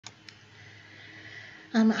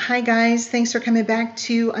Hi guys, thanks for coming back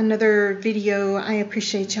to another video. I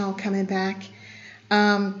appreciate y'all coming back.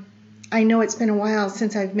 I know it's been a while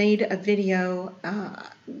since I've made a video.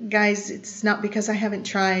 Guys, it's not because I haven't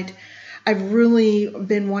tried. I've really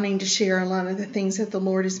been wanting to share a lot of the things that the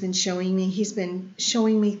Lord has been showing me. He's been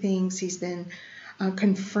showing me things. He's been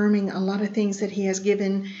confirming a lot of things that He has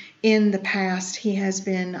given in the past. He has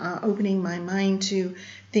been opening my mind to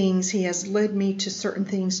things. He has led me to certain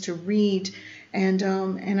things to read. And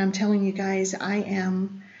I'm telling you guys, I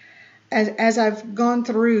am, as I've gone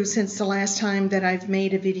through since the last time that I've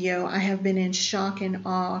made a video, I have been in shock and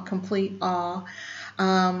awe, complete awe,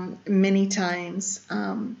 many times.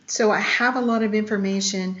 So I have a lot of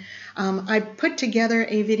information. I put together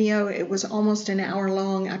a video. It was almost an hour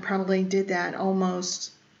long. I probably did that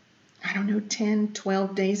almost, I don't know, 10,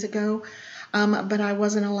 12 days ago. But I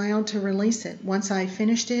wasn't allowed to release it. Once I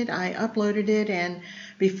finished it, I uploaded it, and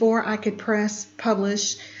before I could press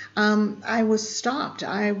publish, I was stopped.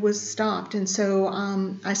 And so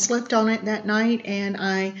I slept on it that night, and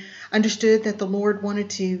I understood that the Lord wanted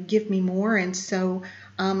to give me more, and so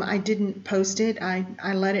I didn't post it.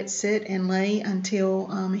 I let it sit and lay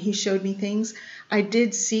until He showed me things. I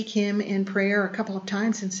did seek Him in prayer a couple of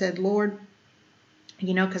times and said, Lord,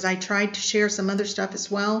 because I tried to share some other stuff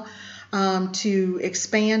as well, to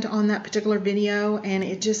expand on that particular video, and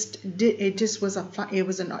it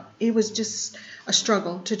was just a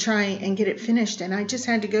struggle to try and get it finished. And I just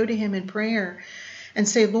had to go to Him in prayer and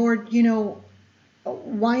say, Lord,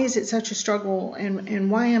 why is it such a struggle,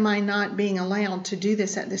 and why am I not being allowed to do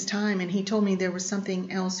this at this time? And He told me there was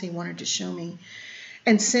something else He wanted to show me.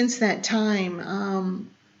 And since that time,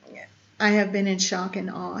 I have been in shock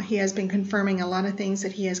and awe. He has been confirming a lot of things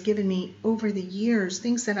that He has given me over the years,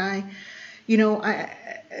 things that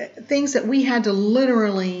things that we had to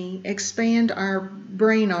literally expand our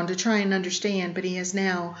brain on to try and understand, but He is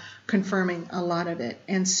now confirming a lot of it.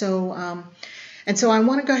 And so I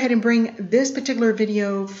want to go ahead and bring this particular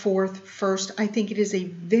video forth first. I think it is a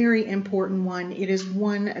very important one. It is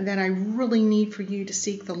one that I really need for you to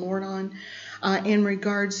seek the Lord on in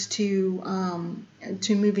regards to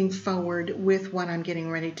moving forward with what I'm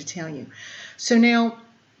getting ready to tell you. So now,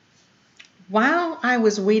 while I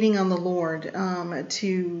was waiting on the Lord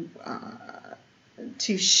to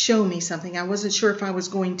show me something, I wasn't sure if I was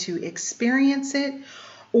going to experience it,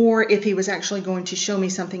 or if He was actually going to show me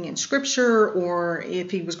something in Scripture, or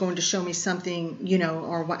if He was going to show me something,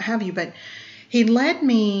 or what have you. But He led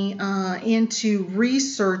me into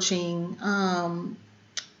researching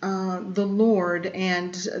the Lord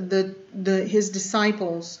and His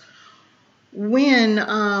disciples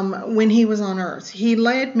when He was on earth. He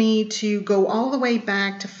led me to go all the way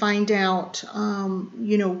back to find out,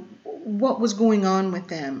 what was going on with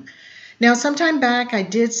them. Now, sometime back, I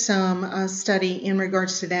did some study in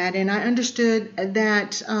regards to that, and I understood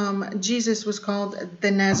that Jesus was called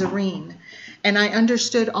the Nazarene. And I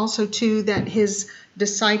understood also, too, that His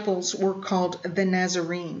disciples were called the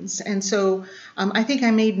Nazarenes. And so I think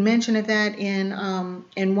I made mention of that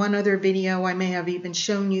in one other video. I may have even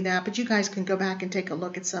shown you that, but you guys can go back and take a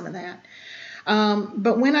look at some of that.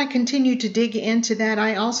 But when I continued to dig into that,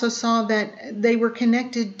 I also saw that they were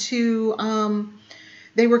connected to...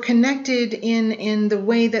 They were connected in the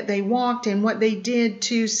way that they walked and what they did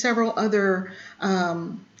to several other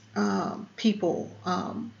people,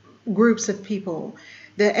 groups of people.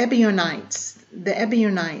 The Ebionites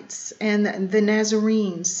and the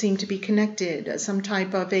Nazarenes seem to be connected, some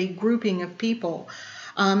type of a grouping of people,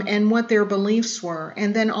 and what their beliefs were.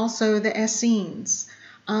 And then also the Essenes.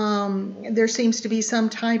 There seems to be some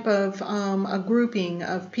type of a grouping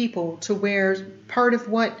of people to where part of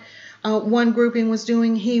what one grouping was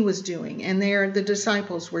doing, He was doing, and the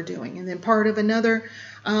disciples were doing, and then part of another,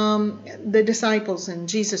 the disciples and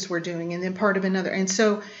Jesus were doing, and then part of another. And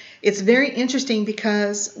so it's very interesting,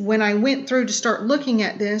 because when I went through to start looking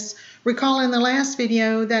at this, recall in the last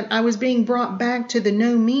video that I was being brought back to the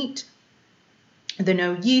no meat, the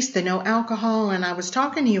no yeast, the no alcohol, and I was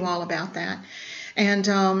talking to you all about that. And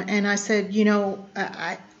I said,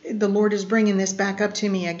 the Lord is bringing this back up to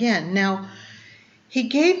me again. Now, He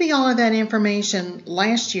gave me all of that information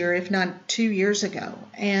last year, if not 2 years ago.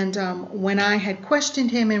 And when I had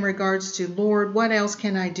questioned Him in regards to, Lord, what else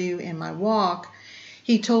can I do in my walk?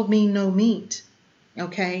 He told me no meat.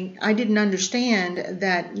 Okay, I didn't understand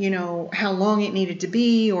that, how long it needed to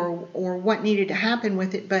be or what needed to happen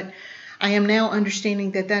with it. But I am now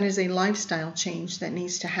understanding that that is a lifestyle change that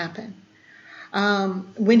needs to happen.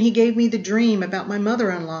 When He gave me the dream about my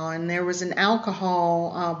mother-in-law, and there was an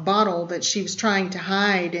alcohol bottle that she was trying to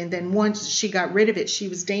hide, and then once she got rid of it, she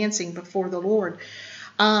was dancing before the Lord.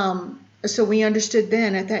 So we understood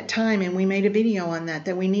then at that time, and we made a video on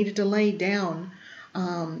that we needed to lay down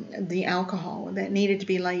the alcohol, that needed to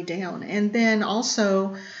be laid down. And then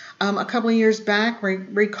also a couple of years back,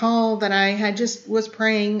 recall that I had just was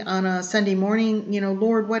praying on a Sunday morning,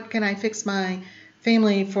 Lord, what can I fix my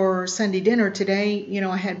family for Sunday dinner today?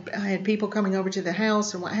 I had people coming over to the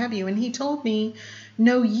house and what have you. And he told me,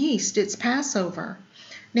 no yeast, it's Passover.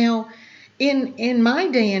 Now, in my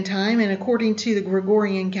day and time, and according to the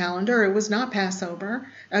Gregorian calendar, it was not Passover.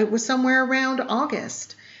 It was somewhere around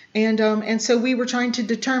August. And so we were trying to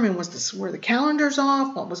determine, were the calendars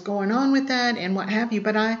off? What was going on with that, and what have you?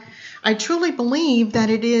 But I truly believe that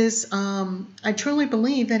it is. I truly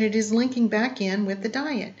believe that it is linking back in with the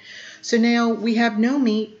diet. So now we have no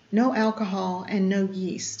meat, no alcohol, and no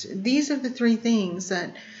yeast. These are the three things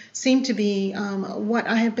that seem to be what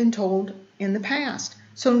I have been told in the past.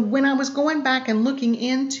 So when I was going back and looking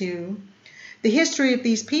into the history of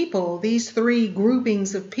these people, these three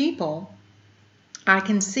groupings of people, I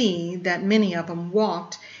can see that many of them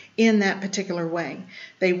walked in that particular way.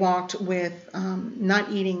 They walked with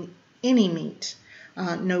not eating any meat,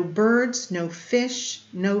 no birds, no fish,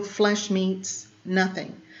 no flesh meats,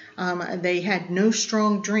 nothing. They had no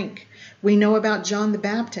strong drink. We know about John the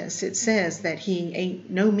Baptist. It says that he ate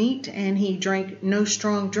no meat and he drank no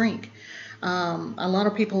strong drink. A lot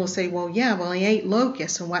of people will say, well, he ate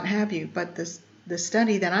locusts and what have you. But the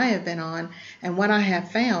study that I have been on and what I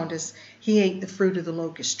have found is he ate the fruit of the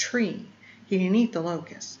locust tree. He didn't eat the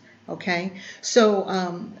locust. Okay,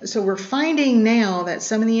 so we're finding now that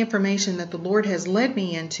some of the information that the Lord has led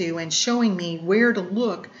me into and showing me where to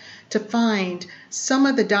look to find some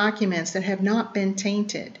of the documents that have not been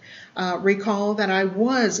tainted. Recall that I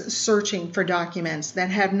was searching for documents that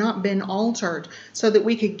have not been altered so that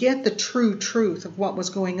we could get the true truth of what was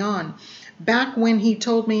going on. Back when he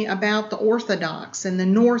told me about the Orthodox and the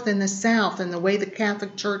North and the South and the way the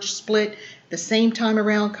Catholic Church split the same time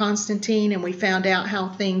around Constantine, and we found out how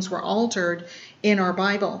things were altered in our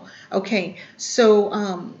Bible. Okay, so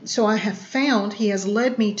I have found, he has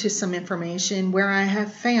led me to some information where I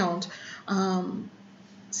have found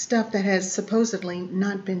stuff that has supposedly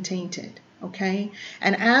not been tainted. Okay,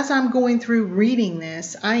 and as I'm going through reading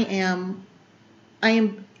this, I am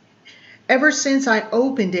ever since I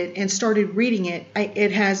opened it and started reading it,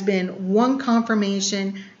 it has been one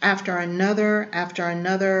confirmation after another, after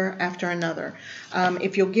another, after another.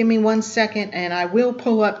 If you'll give me 1 second, and I will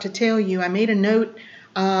pull up to tell you, I made a note.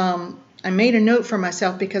 I made a note for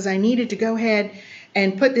myself because I needed to go ahead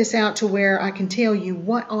and put this out to where I can tell you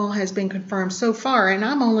what all has been confirmed so far. And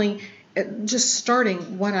I'm only just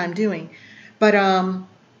starting what I'm doing. But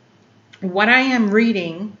what I am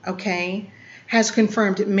reading, okay, has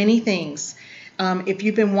confirmed many things. If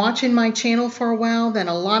you've been watching my channel for a while, then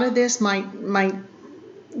a lot of this might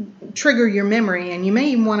trigger your memory, and you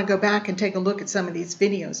may even want to go back and take a look at some of these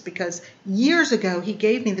videos, because years ago he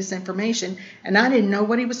gave me this information and I didn't know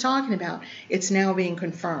what he was talking about. It's now being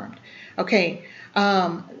confirmed. Okay,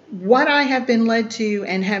 what I have been led to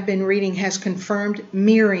and have been reading has confirmed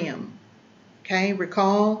Miriam. Okay,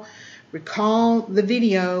 recall the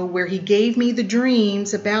video where he gave me the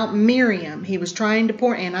dreams about Miriam. He was trying to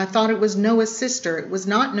point, and I thought it was Noah's sister. It was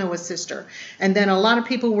not Noah's sister. And then a lot of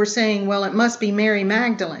people were saying, well, it must be Mary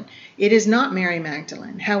Magdalene. It is not Mary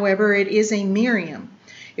Magdalene. However, it is a Miriam.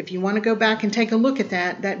 If you want to go back and take a look at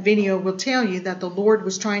that video will tell you that the Lord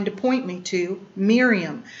was trying to point me to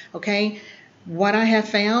Miriam. Okay, what I have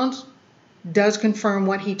found does confirm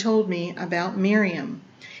what he told me about Miriam.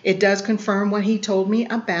 It does confirm what he told me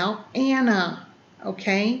about Anna.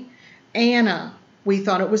 Okay? Anna. We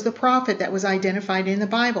thought it was the prophet that was identified in the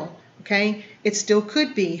Bible. Okay? It still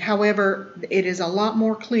could be. However, it is a lot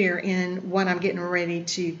more clear in what I'm getting ready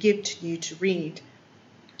to give to you to read.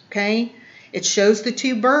 Okay? It shows the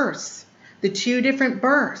two births. The two different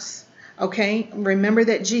births. Okay? Remember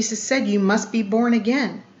that Jesus said you must be born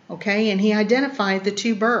again. Okay? And he identified the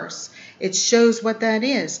two births. It shows what that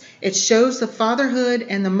is. It shows the fatherhood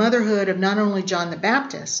and the motherhood of not only John the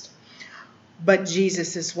Baptist, but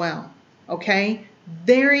Jesus as well. Okay?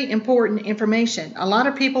 Very important information. A lot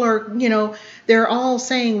of people are, they're all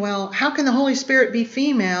saying, well, how can the Holy Spirit be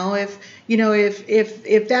female if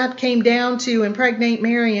that came down to impregnate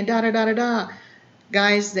Mary and da-da-da-da-da.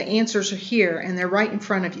 Guys, the answers are here and they're right in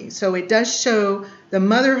front of you. So it does show the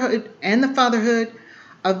motherhood and the fatherhood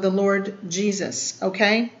of the Lord Jesus.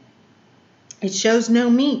 Okay? It shows no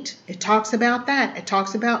meat. It talks about that. It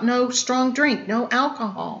talks about no strong drink, no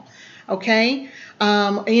alcohol. Okay?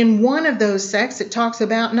 In one of those sects, it talks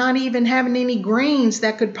about not even having any grains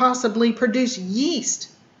that could possibly produce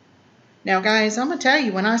yeast. Now, guys, I'm going to tell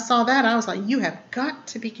you, when I saw that, I was like, you have got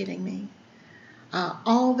to be kidding me.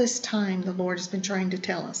 All this time, the Lord has been trying to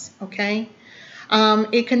tell us, okay?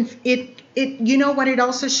 You know what it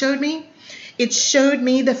also showed me? It showed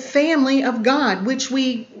me the family of God, which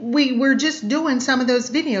we were just doing some of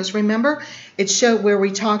those videos. Remember, it showed where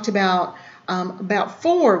we talked about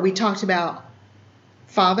 4. We talked about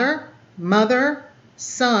father, mother,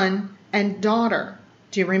 son, and daughter.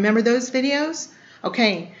 Do you remember those videos?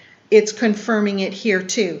 Okay, it's confirming it here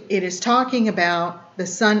too. It is talking about the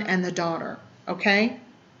son and the daughter. Okay?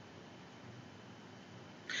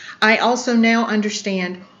 I also now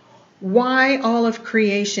understand why all of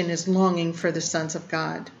creation is longing for the sons of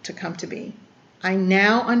God to come to be. I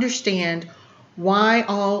now understand why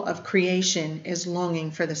all of creation is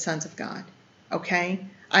longing for the sons of God. Okay?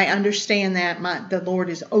 I understand that the Lord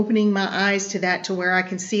is opening my eyes to that, to where I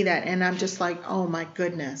can see that, and I'm just like, oh my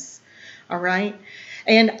goodness. All right?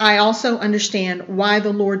 And I also understand why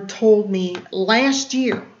the Lord told me last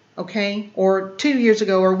year, okay, or 2 years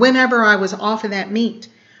ago, or whenever I was off of that meat,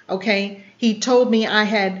 okay, He told me I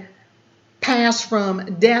had passed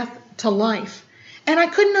from death to life. And I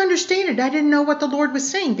couldn't understand it. I didn't know what the Lord was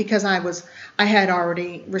saying, because I had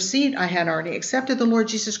already accepted the Lord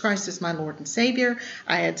Jesus Christ as my Lord and Savior.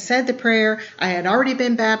 I had said the prayer. I had already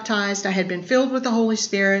been baptized. I had been filled with the Holy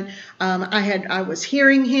Spirit. I was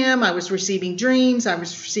hearing Him. I was receiving dreams. I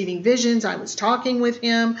was receiving visions. I was talking with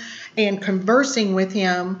Him and conversing with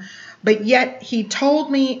Him. But yet He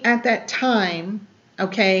told me at that time,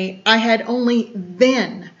 okay, I had only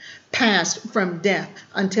then passed from death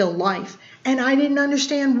until life. And I didn't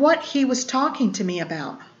understand what He was talking to me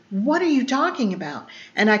about. What are you talking about?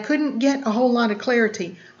 And I couldn't get a whole lot of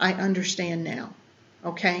clarity. I understand now.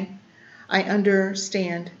 Okay? I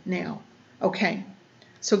understand now. Okay.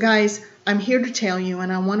 So guys, I'm here to tell you,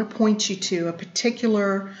 and I want to point you to a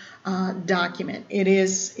particular document. It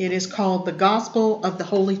is called the Gospel of the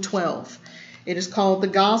Holy 12. It is called the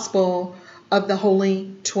Gospel of the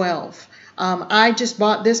Holy 12. I just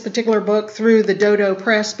bought this particular book through the Dodo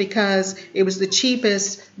Press because it was the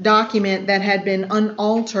cheapest document that had been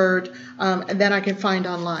unaltered that I could find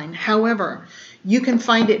online. However, you can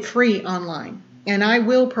find it free online. And I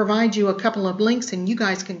will provide you a couple of links, and you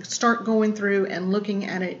guys can start going through and looking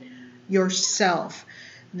at it yourself.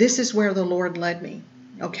 This is where the Lord led me.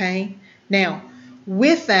 Okay? Now,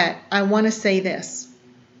 with that, I want to say this.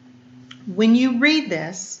 When you read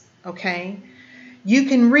this, okay, you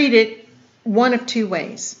can read it one of two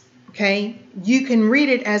ways. Okay? You can read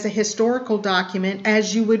it as a historical document,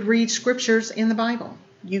 as you would read scriptures in the Bible.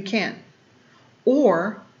 You can.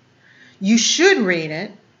 Or you should read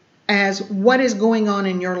it as what is going on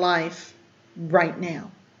in your life right now.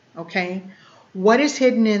 Okay? What is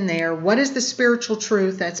hidden in there? What is the spiritual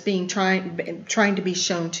truth that's being trying to be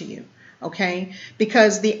shown to you? Okay?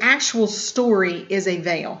 Because the actual story is a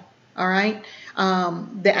veil. All right?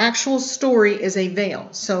 The actual story is a veil.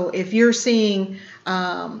 So if you're seeing,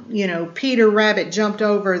 Peter Rabbit jumped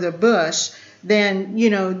over the bush, then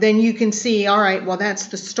you can see, all right, well, that's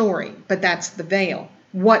the story, but that's the veil.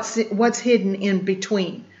 What's hidden in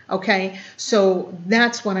between? Okay, so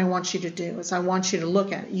that's what I want you to do, is I want you to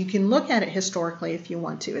look at it. You can look at it historically if you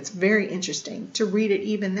want to. It's very interesting to read it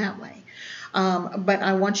even that way. But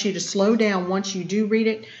I want you to slow down. Once you do read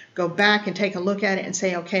it, go back and take a look at it and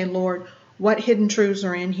say, okay, Lord, what hidden truths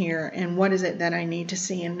are in here, and what is it that I need to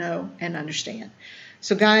see and know and understand?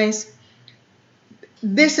 So guys,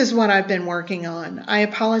 this is what I've been working on. I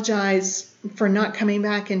apologize for not coming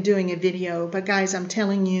back and doing a video, but guys, I'm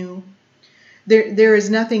telling you, there is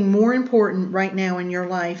nothing more important right now in your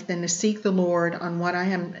life than to seek the Lord on what I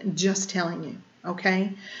am just telling you,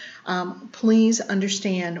 okay? Please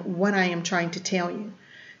understand what I am trying to tell you.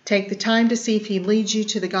 Take the time to see if He leads you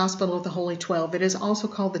to the Gospel of the Holy 12. It is also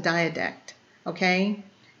called the Diadact, okay?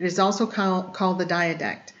 It is also called the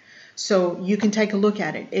Diadact. So you can take a look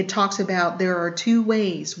at it. It talks about there are two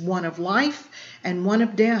ways, one of life and one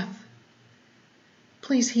of death.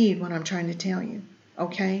 Please heed what I'm trying to tell you.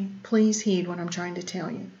 Okay, please heed what I'm trying to tell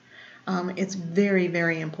you. It's very,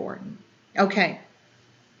 very important. Okay,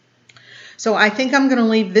 so I think I'm going to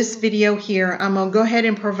leave this video here. I'm going to go ahead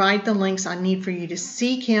and provide the links I need for you to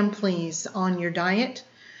seek Him, please, on your diet.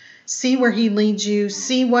 See where He leads you.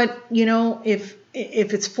 See what, if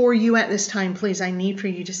it's for you at this time, please, I need for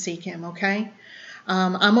you to seek Him, okay?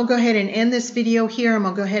 I'm going to go ahead and end this video here. I'm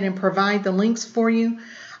going to go ahead and provide the links for you.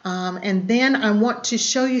 And then I want to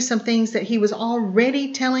show you some things that He was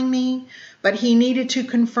already telling me, but He needed to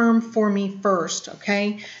confirm for me first,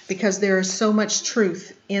 okay? Because there is so much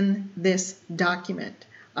truth in this document,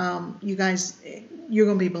 You guys, you're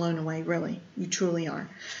going to be blown away, really. You truly are.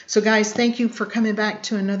 So guys, thank you for coming back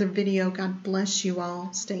to another video. God bless you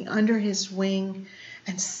all. Stay under his wing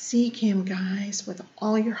and seek him, guys, with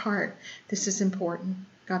all your heart. This is important.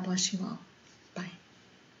 God bless you all.